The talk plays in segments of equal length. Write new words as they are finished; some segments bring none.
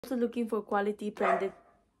Also looking for quality branded.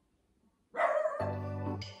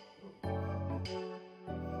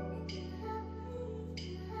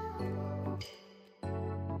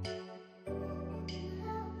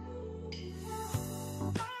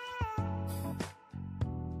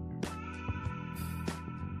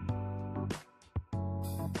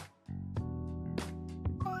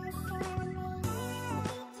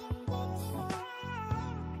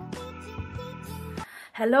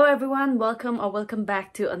 Hello everyone, welcome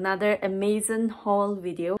back to another amazing haul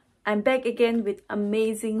video. I'm back again with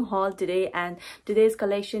amazing haul today, and today's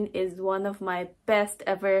collection is one of my best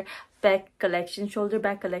ever bag collection, shoulder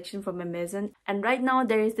bag collection from Amazon. And right now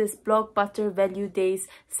there is this blockbuster value days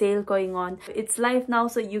sale going on. It's live now,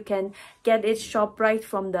 so you can get it, shop right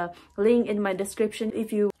from the link in my description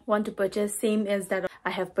if you want to purchase, same as that I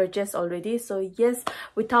have purchased already. So yes,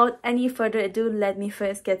 without any further ado, let me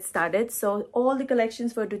first get started. So all the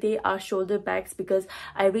collections for today are shoulder bags because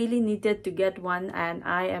I really needed to get one, and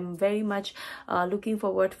I am very much looking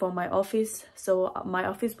forward for my office. So my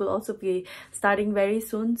office will also be starting very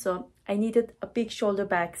soon, so I needed a big shoulder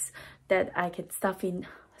bags that I can stuff in,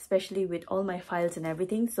 especially with all my files and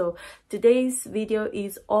everything. So today's video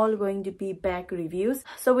is all going to be bag reviews.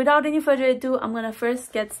 So without any further ado, I'm gonna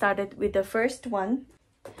first get started with the first one.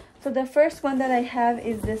 So the first one that I have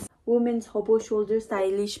is this women's hobo shoulder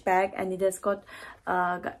stylish bag, and it has got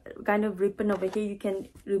kind of ribbon over here. You can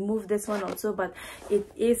remove this one also, but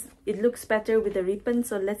it looks better with the ribbon,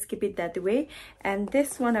 so let's keep it that way. And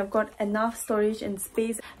this one, I've got enough storage and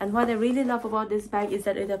space, and what I really love about this bag is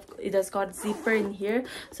that it has got zipper in here,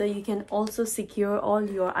 so you can also secure all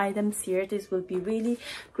your items here. This will be really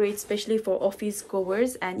great, especially for office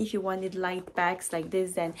goers. And if you wanted light bags like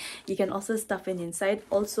this, then you can also stuff it inside.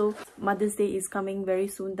 Also, Mother's Day is coming very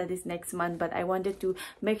soon, that is next month, but I wanted to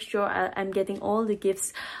make sure I'm getting all the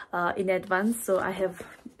gifts in advance, so I have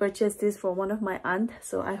purchased this for one of my aunt,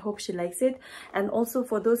 so I hope she likes it. And also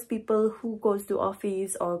for those people who goes to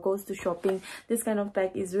office or goes to shopping, this kind of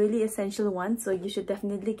bag is really essential one, so you should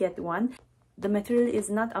definitely get one. The material is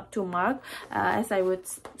not up to mark, as I would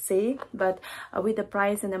say, but with the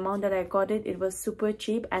price and amount that I got it, it was super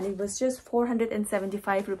cheap, and it was just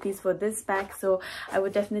 475 rupees for this bag. So I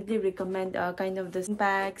would definitely recommend kind of this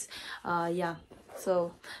bags. Yeah,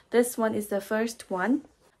 so this one is the first one.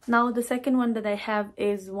 Now the second one that I have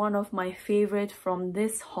is one of my favorite from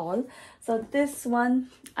this haul. So this one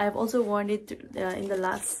I've also worn it in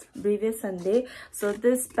the previous Sunday. So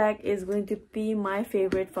this bag is going to be my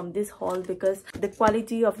favorite from this haul because the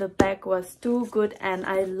quality of the bag was too good, and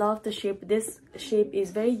I love the shape. This shape is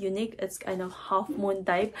very unique. It's kind of half moon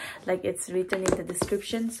type, like it's written in the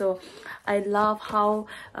description. So I love how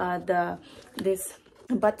this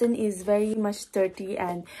button is very much sturdy,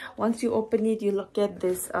 and once you open it, you look at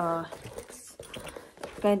this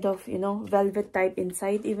kind of, you know, velvet type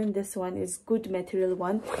inside. Even this one is good material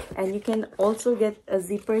one, and you can also get a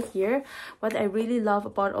zipper here. What I really love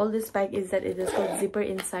about all this bag is that it has got zipper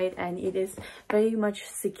inside, and it is very much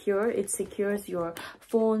secure. It secures your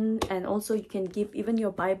phone, and also you can keep even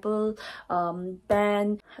your Bible,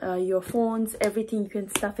 pen, your phones, everything you can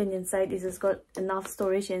stuff in inside. It has got enough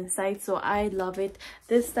storage inside, so I love it.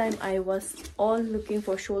 This time I was all looking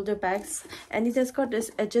for shoulder bags, and it has got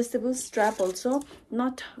this adjustable strap also,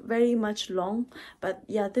 not very much long, but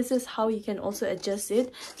yeah, this is how you can also adjust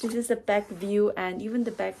it. This is the back view, and even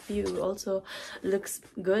the back view also looks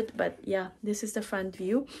good, but yeah, this is the front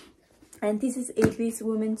view. And this is Apsis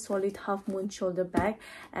women's solid half moon shoulder bag,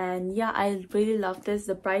 and yeah, I really love this.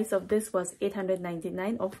 The price of this was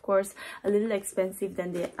 899, of course a little expensive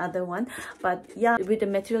than the other one, but yeah, with the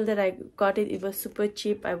material that I got it was super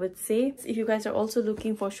cheap, I would say. If you guys are also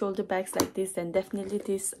looking for shoulder bags like this, then definitely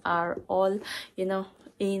these are all, you know,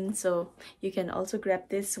 in, so you can also grab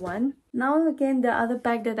this one. Now again, the other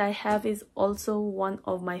bag that I have is also one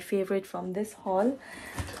of my favorite from this haul.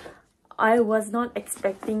 I was not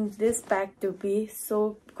expecting this bag to be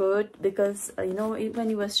so good because you know,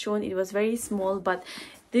 when it was shown, it was very small, but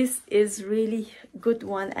this is really good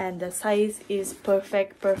one, and the size is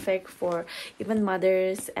perfect for even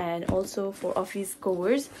mothers and also for office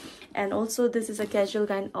goers. And also this is a casual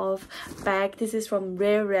kind of bag. This is from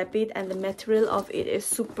Rare Rabbit, and the material of it is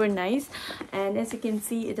super nice, and as you can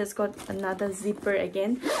see, it has got another zipper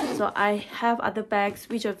again. So I have other bags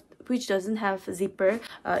which doesn't have zipper.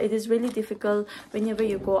 It is really difficult whenever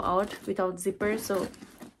you go out without zipper, so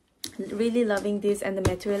Really loving this, and the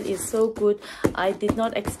material is so good. I did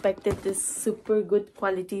not expected this super good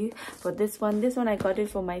quality for this one. This one I got it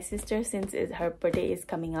for my sister since her birthday is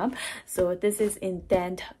coming up. So this is in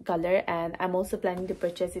tanned color, and I'm also planning to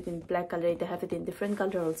purchase it in black color. They have it in different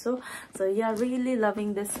color also. So yeah, really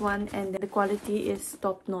loving this one, and the quality is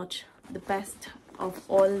top notch, the best of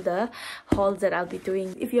all the hauls that I'll be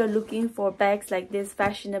doing. If you're looking for bags like this,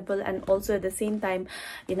 fashionable and also at the same time,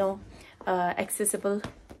 you know, accessible,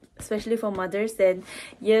 especially for mothers, then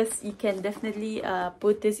yes, you can definitely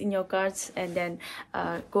put this in your carts and then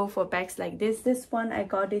go for bags like this one. I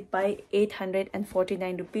got it by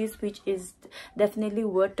 849 rupees, which is definitely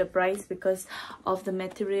worth the price because of the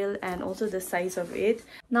material and also the size of it.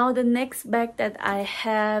 Now the next bag that I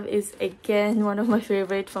have is again one of my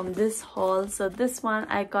favorite from this haul. So this one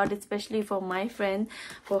I got it especially for my friend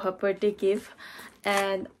for her birthday gift,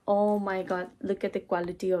 and oh my god, look at the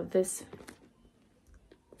quality of this.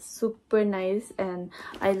 Super nice, and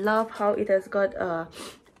I love how it has got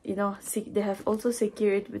you know, they have also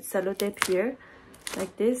secured it with sellotape here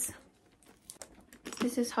like this.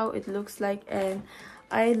 This is how it looks like, and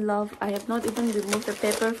I have not even removed the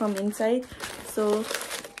paper from inside, so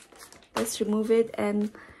let's remove it.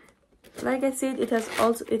 And like I said, it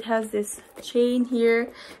has this chain here,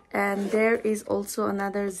 and there is also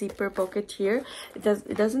another zipper pocket here.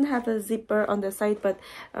 It doesn't have a zipper on the side, but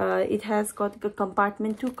it has got a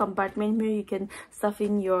compartment, two compartment where you can stuff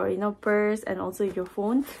in your, you know, purse and also your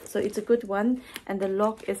phone. So it's a good one, and the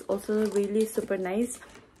lock is also really super nice.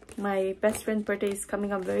 My best friend's birthday is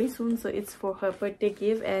coming up very soon, so it's for her birthday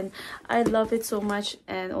gift, and I love it so much.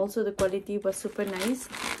 And also the quality was super nice,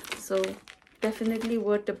 so definitely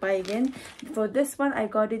worth the buy again. For this one I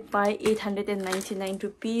got it by 899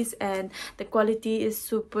 rupees, and the quality is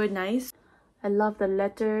super nice. I love the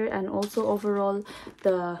letter, and also overall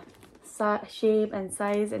the shape and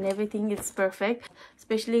size and everything is perfect,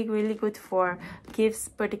 especially really good for gifts,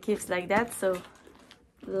 birthday gifts like that. So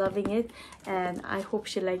loving it, and I hope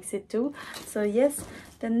she likes it too. So yes,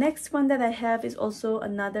 the next one that I have is also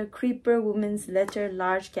another Creeper women's leather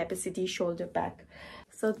large capacity shoulder bag.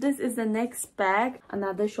 So this is the next bag,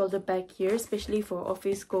 another shoulder bag here, especially for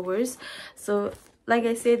office goers. So like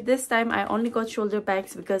I said, this time I only got shoulder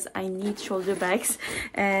bags because I need shoulder bags,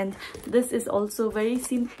 and this is also very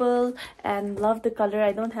simple, and love the color.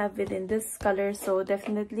 I don't have it in this color, so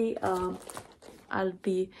definitely I'll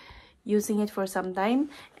be using it for some time.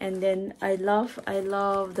 And then I love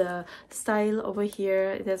the style over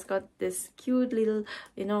here. It has got this cute little,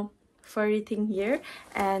 you know, furry thing here,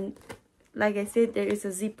 and like I said, there is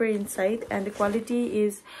a zipper inside, and the quality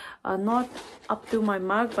is not up to my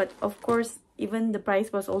mark, but of course even the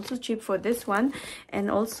price was also cheap for this one. And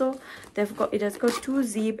also it has got two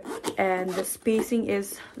zip, and the spacing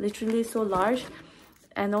is literally so large.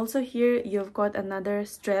 And also here you've got another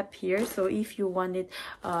strap here, so if you want it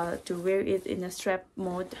to wear it in a strap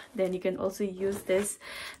mode, then you can also use this.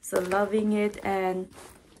 So loving it, and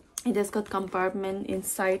it has got compartment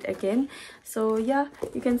inside again. So yeah,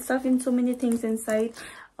 you can stuff in so many things inside.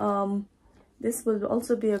 This will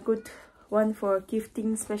also be a good one for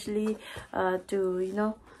gifting, especially to, you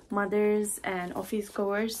know, mothers and office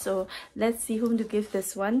goers. So let's see whom to give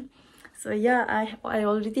this one. So yeah, I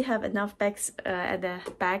already have enough bags at the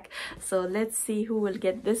back, so let's see who will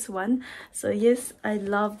get this one. So yes, I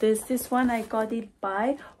love this one. I got it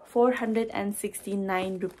by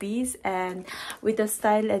 469 rupees, and with the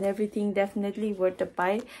style and everything, definitely worth the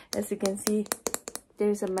buy. As you can see,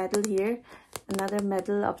 there's a medal here, another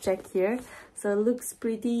metal object here, so it looks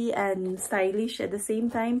pretty and stylish at the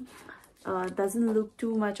same time. Doesn't look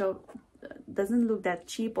too much of, doesn't look that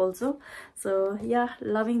cheap also. So yeah,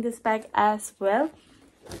 loving this bag as well.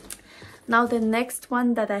 Now the next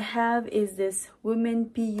one that I have is this women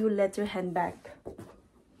PU leather handbag.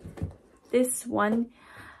 This one,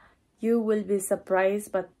 you will be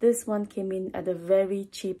surprised, but this one came in at a very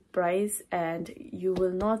cheap price, and you will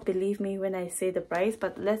not believe me when I say the price.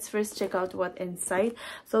 But let's first check out what inside.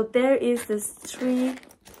 So there is this 3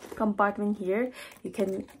 compartment here. You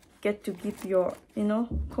can get to keep your, you know,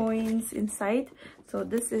 coins inside. So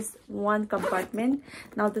this is one compartment.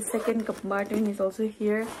 Now the second compartment is also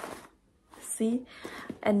here. See,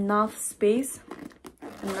 enough space.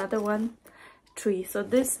 Another one, 3. So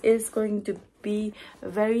this is going to be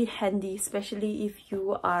very handy, especially if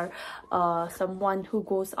you are someone who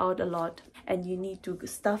goes out a lot and you need to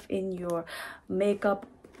stuff in your makeup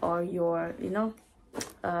or your, you know,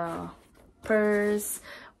 purse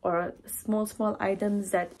or small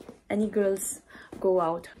items that any girls go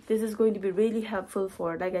out. This is going to be really helpful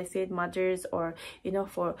for, like I said, mothers, or, you know,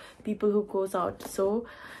 for people who goes out. So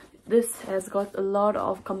this has got a lot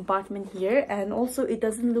of compartment here, and also it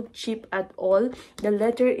doesn't look cheap at all. The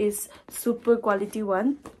leather is super quality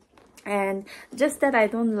one, and just that I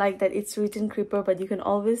don't like that it's written creeper, but you can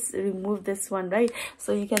always remove this one, right?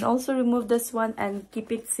 So you can also remove this one and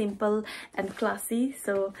keep it simple and classy.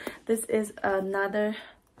 So this is another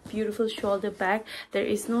beautiful shoulder bag. There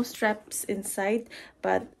is no straps inside,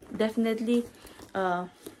 but definitely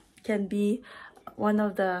can be one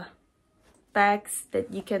of the bags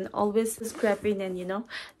that you can always scrap in and, you know,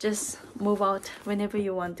 just move out whenever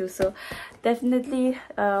you want to. So definitely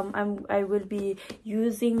I will be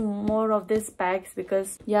using more of these bags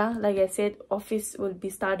because, yeah, like I said, office will be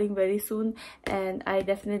starting very soon, and I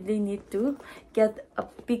definitely need to get a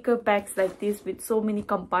bigger bags like this with so many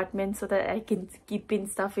compartments so that I can keep in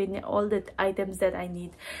stuff in all the items that I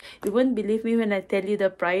need. You won't believe me when I tell you the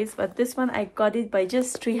price, but this one I got it by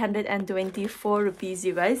just 324 rupees,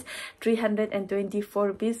 you guys. 324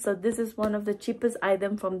 rupees. So this is one of the cheapest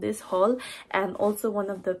item from this haul, and also one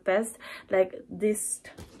of the best. Like, this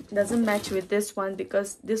doesn't match with this one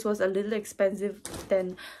because this was a little expensive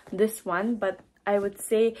than this one, but I would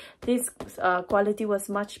say this quality was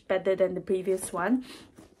much better than the previous one.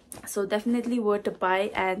 So definitely worth a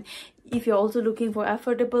buy. And if you're also looking for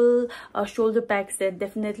affordable shoulder bags, then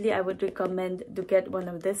definitely I would recommend to get one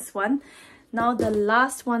of this one. Now the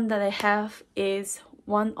last one that I have is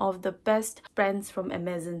one of the best brands from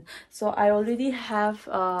Amazon. So I already have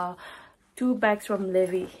 2 bags from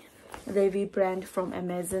Lavie brand from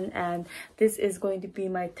Amazon, and this is going to be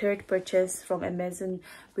my 3rd purchase from Amazon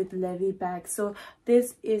with Lavie bags. So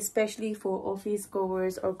this is especially for office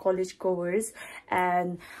goers or college goers,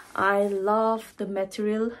 and I love the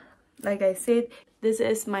material. Like I said, this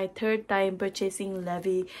is my 3rd time purchasing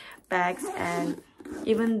Lavie bags, and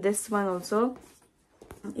even this one also,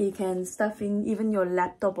 you can stuff in even your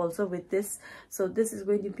laptop also with this. So this is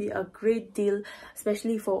going to be a great deal,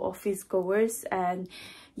 especially for office goers. And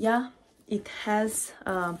yeah, it has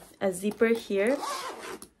a zipper here,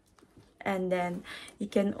 and then you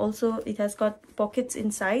can also, it has got pockets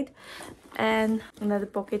inside and another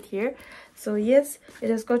pocket here. So yes, it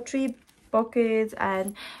has got 3 pockets,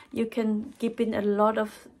 and you can keep in a lot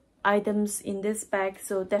of items in this bag.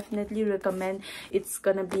 So definitely recommend. It's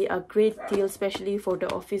gonna be a great deal, especially for the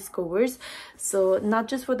office goers. So not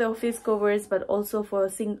just for the office goers, but also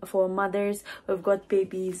for mothers who've got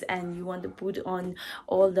babies and you want to put on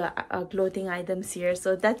all the clothing items here.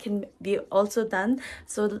 So that can be also done.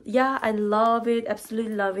 So yeah, I love it,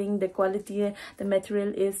 absolutely loving the quality. The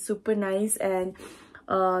material is super nice, and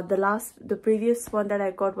the previous one that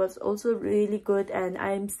I got was also really good, and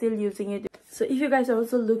I'm still using it. So if you guys are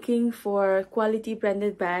also looking for quality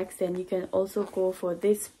branded bags, then you can also go for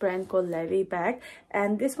this brand called Lavie bag.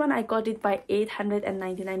 And this one I got it by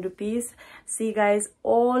 899 rupees. See guys,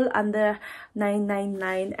 all under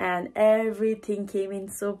 999, and everything came in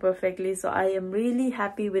so perfectly. So I am really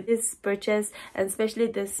happy with this purchase, and especially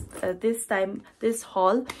this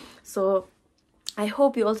haul. So I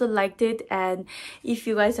hope you also liked it, and if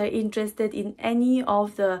you guys are interested in any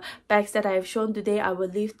of the bags that I have shown today, I will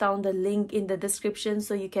leave down the link in the description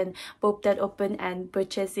so you can pop that open and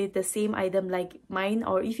purchase it, the same item like mine.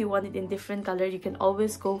 Or if you want it in different color, you can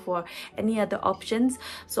always go for any other options.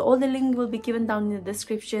 So all the link will be given down in the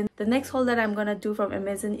description. The next haul that I'm gonna do from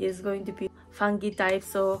Amazon is going to be funky type,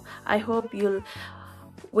 so I hope you'll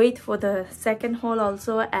wait for the second haul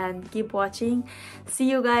also and keep watching. See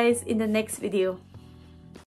you guys in the next video.